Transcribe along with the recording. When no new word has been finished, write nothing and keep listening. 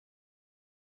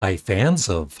Hi, fans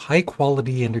of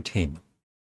high-quality entertainment.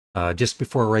 Just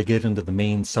before I get into the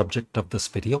main subject of this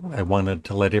video, I wanted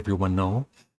to let everyone know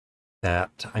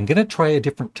that I'm going to try a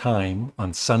different time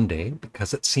on Sunday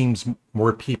because it seems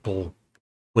more people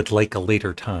would like a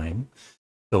later time.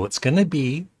 So it's going to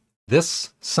be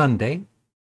this Sunday,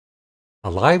 a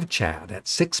live chat at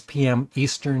 6 p.m.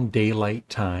 Eastern Daylight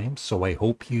Time. So I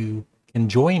hope you can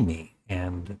join me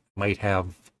and might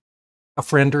have a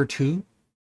friend or two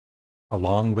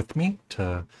along with me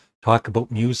to talk about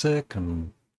music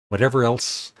and whatever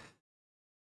else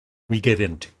we get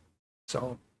into.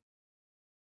 So,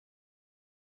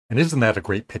 and isn't that a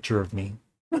great picture of me?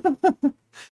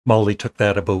 Molly took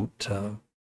that about, I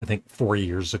think, 4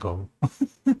 years ago.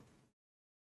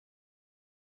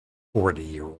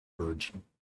 40-year-old virgin.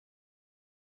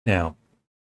 Now,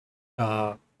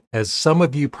 as some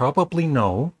of you probably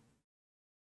know,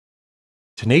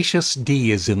 Tenacious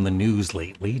D is in the news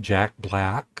lately. Jack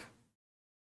Black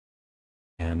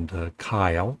and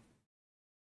Kyle,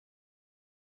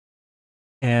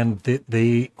 and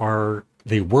they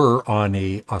were on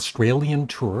a Australian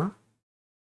tour.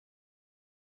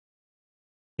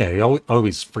 Yeah, I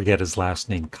always forget his last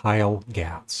name, Kyle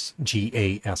Gass,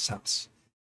 Gass.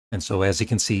 And so, as you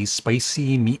can see,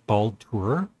 spicy meatball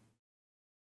tour.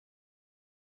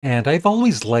 And I've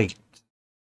always liked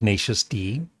Tenacious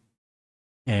D.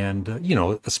 And, you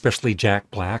know, especially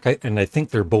Jack Black. And I think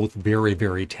they're both very,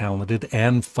 very talented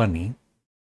and funny.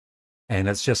 And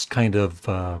it's just kind of,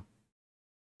 kind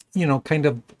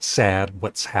of sad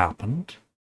what's happened.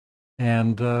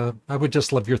 And I would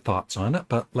just love your thoughts on it.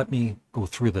 But let me go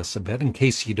through this a bit in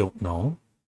case you don't know.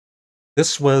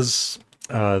 This was,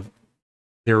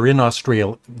 they're in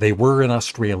Australia. They were in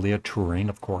Australia touring,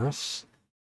 of course.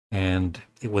 And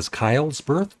it was Kyle's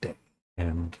birthday.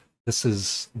 And this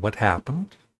is what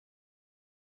happened.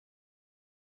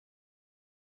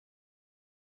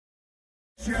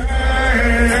 Happy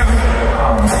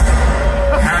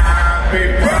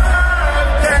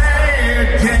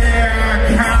birthday,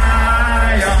 dear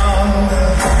Kyle.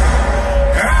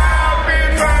 Happy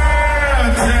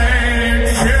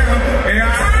birthday to you.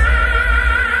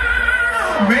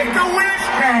 Make a wish,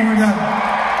 Canada.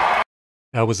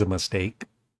 That was a mistake.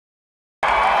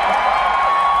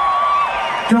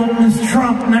 Don't miss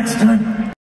Trump next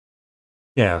time.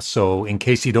 Yeah, so in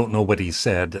case you don't know what he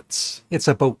said, it's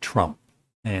about Trump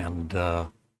and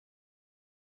about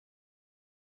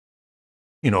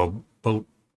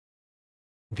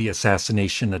the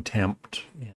assassination attempt,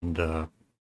 and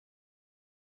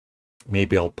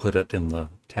maybe I'll put it in the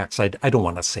text. I don't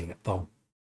want to say it though.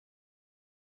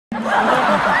 Thank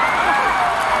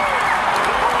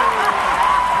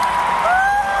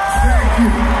you.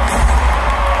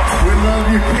 We love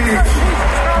you, kids.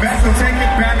 Beth will take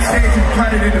it backstage and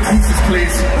cut it into pieces,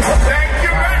 please. Thank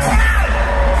you, Beth.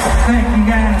 Thank you,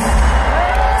 guys.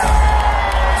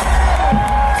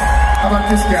 How about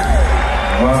this guy?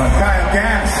 Kyle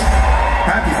Gass.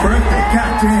 Happy birthday.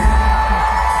 God damn.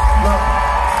 Love.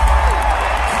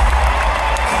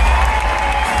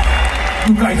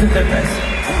 You guys are the best.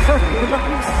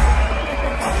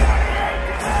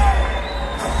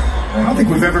 I don't think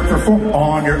we've ever performed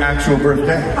on your actual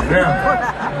birthday. Yeah.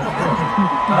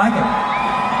 I like it.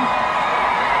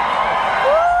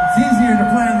 It's easier to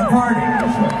plan the party.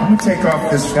 I'm gonna take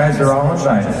off this. You guys are all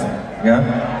invited. Yeah?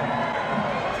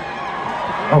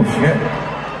 Oh, shit.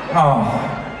 Oh.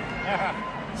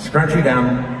 Scrunch you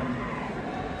down.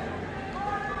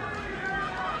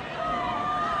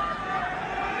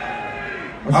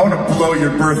 I want to blow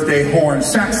your birthday horn.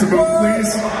 Saxophone,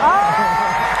 please.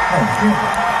 Oh, shit.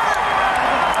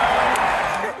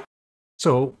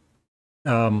 So,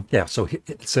 so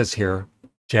it says here,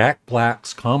 Jack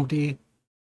Black's comedy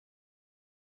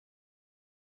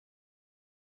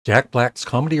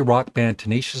rock band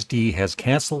Tenacious D has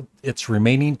canceled its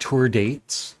remaining tour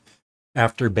dates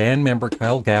after band member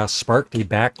Kyle Gass sparked a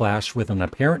backlash with an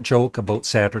apparent joke about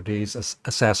Saturday's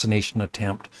assassination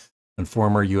attempt on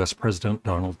former U.S. President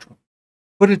Donald Trump.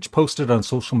 Footage posted on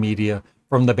social media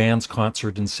from the band's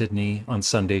concert in Sydney on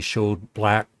Sunday showed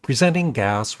Black presenting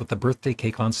Gass with a birthday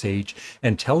cake on stage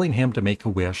and telling him to make a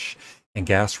wish, and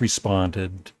Gass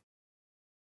responded,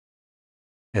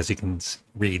 as you can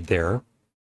read there.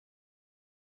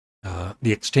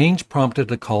 The exchange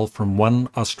prompted a call from one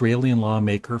Australian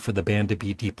lawmaker for the band to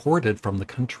be deported from the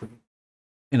country.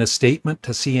 In a statement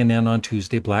to CNN on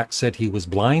Tuesday, Black said he was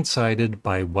blindsided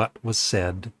by what was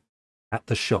said at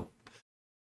the show.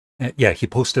 Yeah, he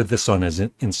posted this on his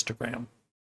Instagram.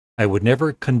 I would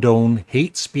never condone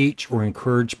hate speech or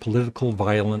encourage political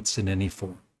violence in any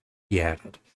form, he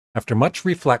added. After much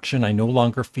reflection, I no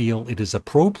longer feel it is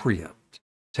appropriate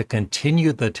to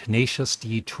continue the Tenacious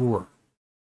D tour,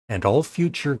 and all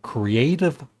future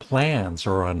creative plans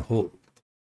are on hold.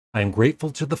 I am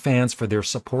grateful to the fans for their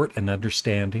support and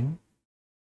understanding.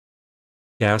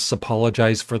 Gas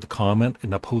apologized for the comment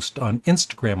in a post on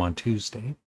Instagram on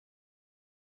Tuesday.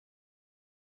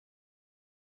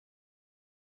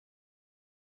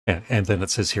 And then it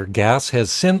says here, Gas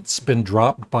has since been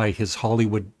dropped by his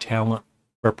Hollywood talent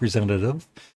representative.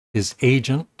 His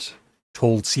agent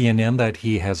told CNN that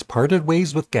he has parted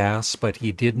ways with Gas, but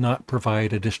he did not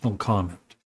provide additional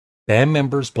comment. Band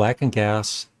members Black and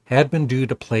Gas had been due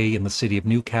to play in the city of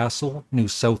Newcastle, New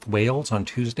South Wales on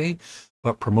Tuesday,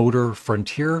 but promoter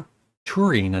Frontier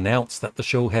Touring announced that the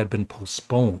show had been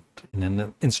postponed in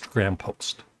an Instagram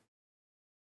post.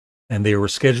 And they were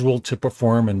scheduled to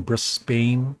perform in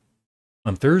Brisbane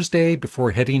on Thursday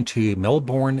before heading to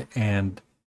Melbourne and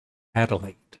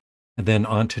Adelaide, and then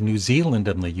on to New Zealand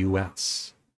and the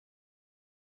US.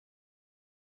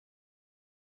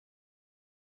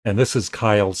 And this is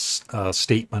Kyle's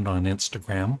statement on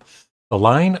Instagram. The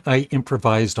line I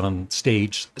improvised on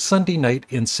stage Sunday night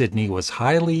in Sydney was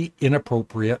highly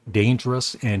inappropriate,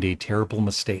 dangerous, and a terrible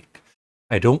mistake.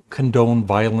 I don't condone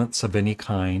violence of any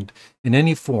kind, in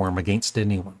any form, against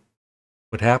anyone.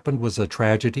 What happened was a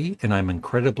tragedy, and I'm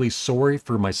incredibly sorry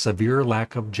for my severe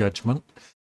lack of judgment.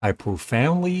 I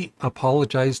profoundly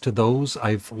apologize to those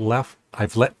I've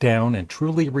let down, and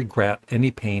truly regret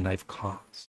any pain I've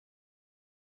caused.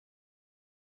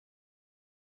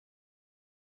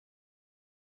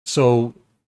 So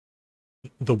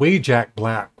the way Jack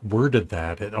Black worded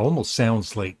that, it almost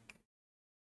sounds like,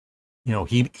 you know,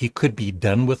 he could be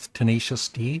done with Tenacious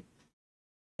D.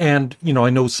 And, you know, I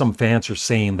know some fans are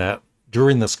saying that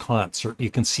during this concert, you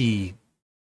can see,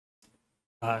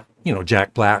 you know,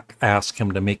 Jack Black asked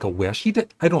him to make a wish.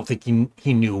 I don't think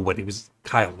he knew what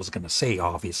Kyle was going to say,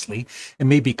 obviously. And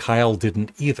maybe Kyle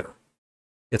didn't either.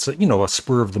 It's a, you know, a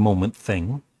spur of the moment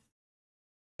thing.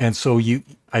 And so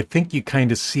I think you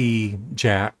kind of see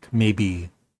Jack maybe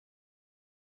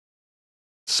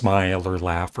smile or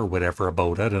laugh or whatever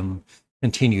about it and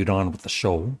continued on with the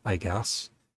show, I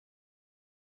guess.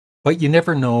 But you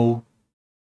never know.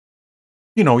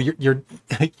 You know, you're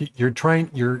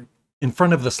in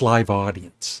front of this live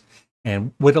audience,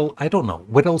 and I don't know,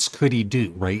 what else could he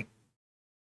do, right?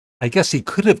 I guess he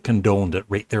could have condoned it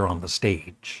right there on the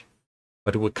stage,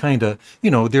 but it would kind of, you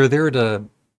know, they're there to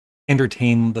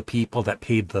entertain the people that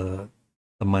paid the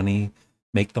money,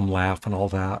 make them laugh and all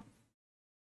that.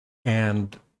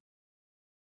 And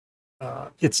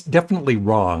it's definitely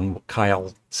wrong what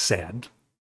Kyle said.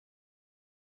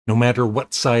 No matter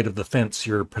what side of the fence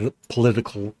your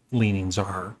political leanings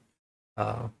are.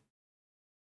 But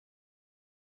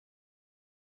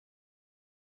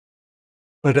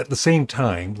at the same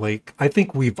time, like, I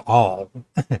think we've all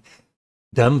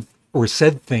done or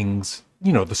said things,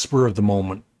 you know, the spur of the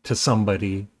moment to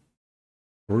somebody,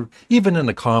 or even in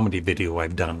a comedy video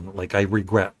I've done, like I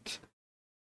regret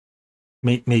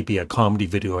maybe a comedy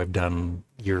video I've done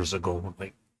years ago,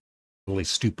 like really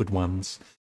stupid ones,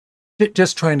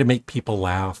 just trying to make people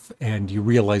laugh, and you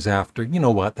realize after, you know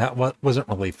what, that wasn't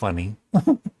really funny.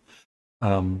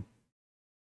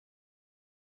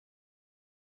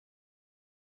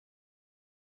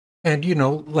 And, you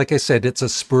know, like I said, it's a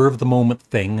spur of the moment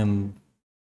thing, and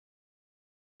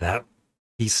that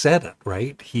he said it,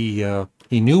 right? He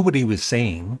knew what he was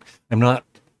saying. I'm not,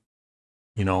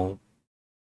 you know,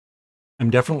 I'm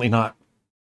definitely not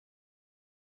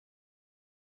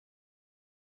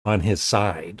on his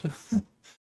side.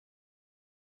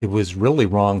 It was really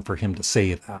wrong for him to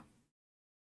say that.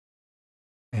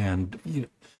 And you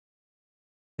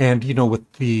know,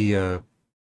 with the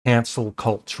cancel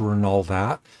culture and all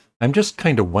that, I'm just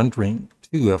kind of wondering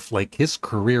too if, like, his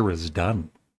career is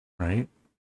done, right?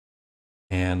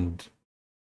 And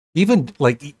even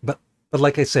like, but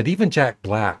like I said, even Jack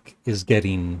Black is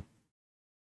getting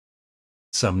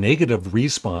some negative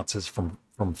responses from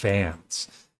fans,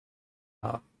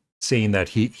 saying that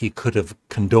he could have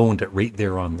condoned it right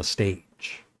there on the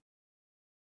stage,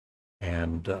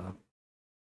 and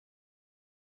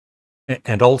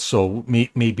also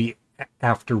maybe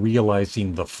after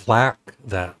realizing the flack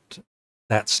that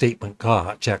statement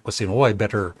got, Jack was saying, "Oh, I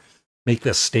better make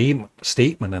this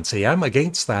statement and say I'm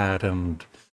against that."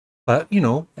 But you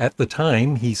know, at the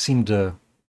time, he seemed to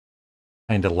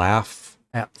kind of laugh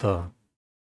at the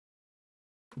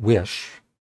wish.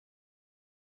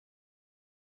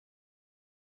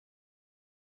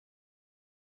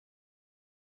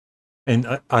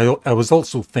 And I was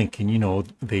also thinking, you know,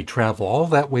 they travel all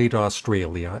that way to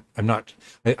Australia.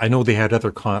 I know they had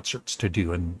other concerts to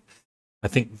do, and I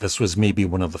think this was maybe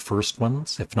one of the first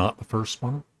ones, if not the first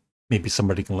one. Maybe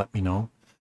somebody can let me know.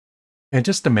 And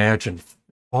just imagine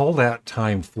all that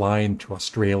time flying to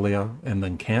Australia and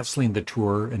then canceling the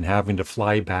tour and having to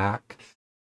fly back,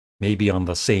 maybe on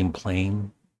the same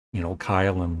plane, you know,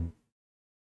 Kyle and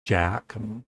Jack.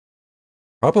 And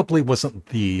probably wasn't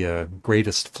the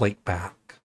greatest flight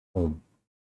back home.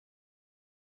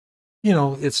 You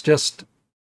know, it's just,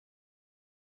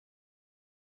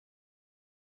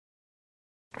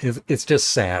 it's just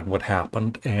sad what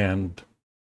happened. And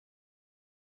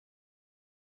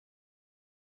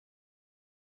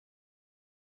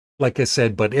like I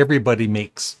said, but everybody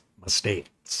makes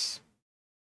mistakes.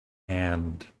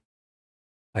 And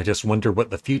I just wonder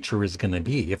what the future is going to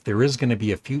be. If there is going to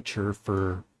be a future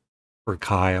for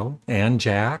Kyle and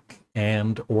Jack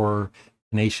and or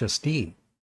Tenacious D.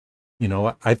 You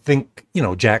know, I think, you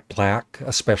know, Jack Black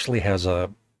especially has a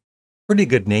pretty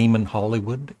good name in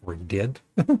Hollywood, or he did.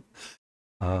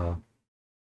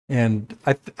 And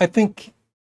I think,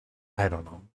 I don't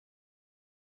know.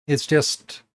 It's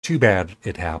just too bad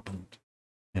it happened.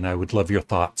 And I would love your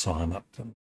thoughts on it.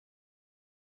 And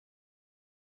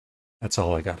that's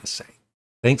all I got to say.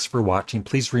 Thanks for watching.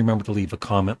 Please remember to leave a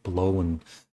comment below and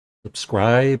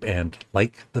subscribe and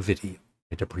like the video.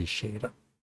 I'd appreciate it.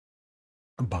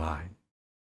 Bye.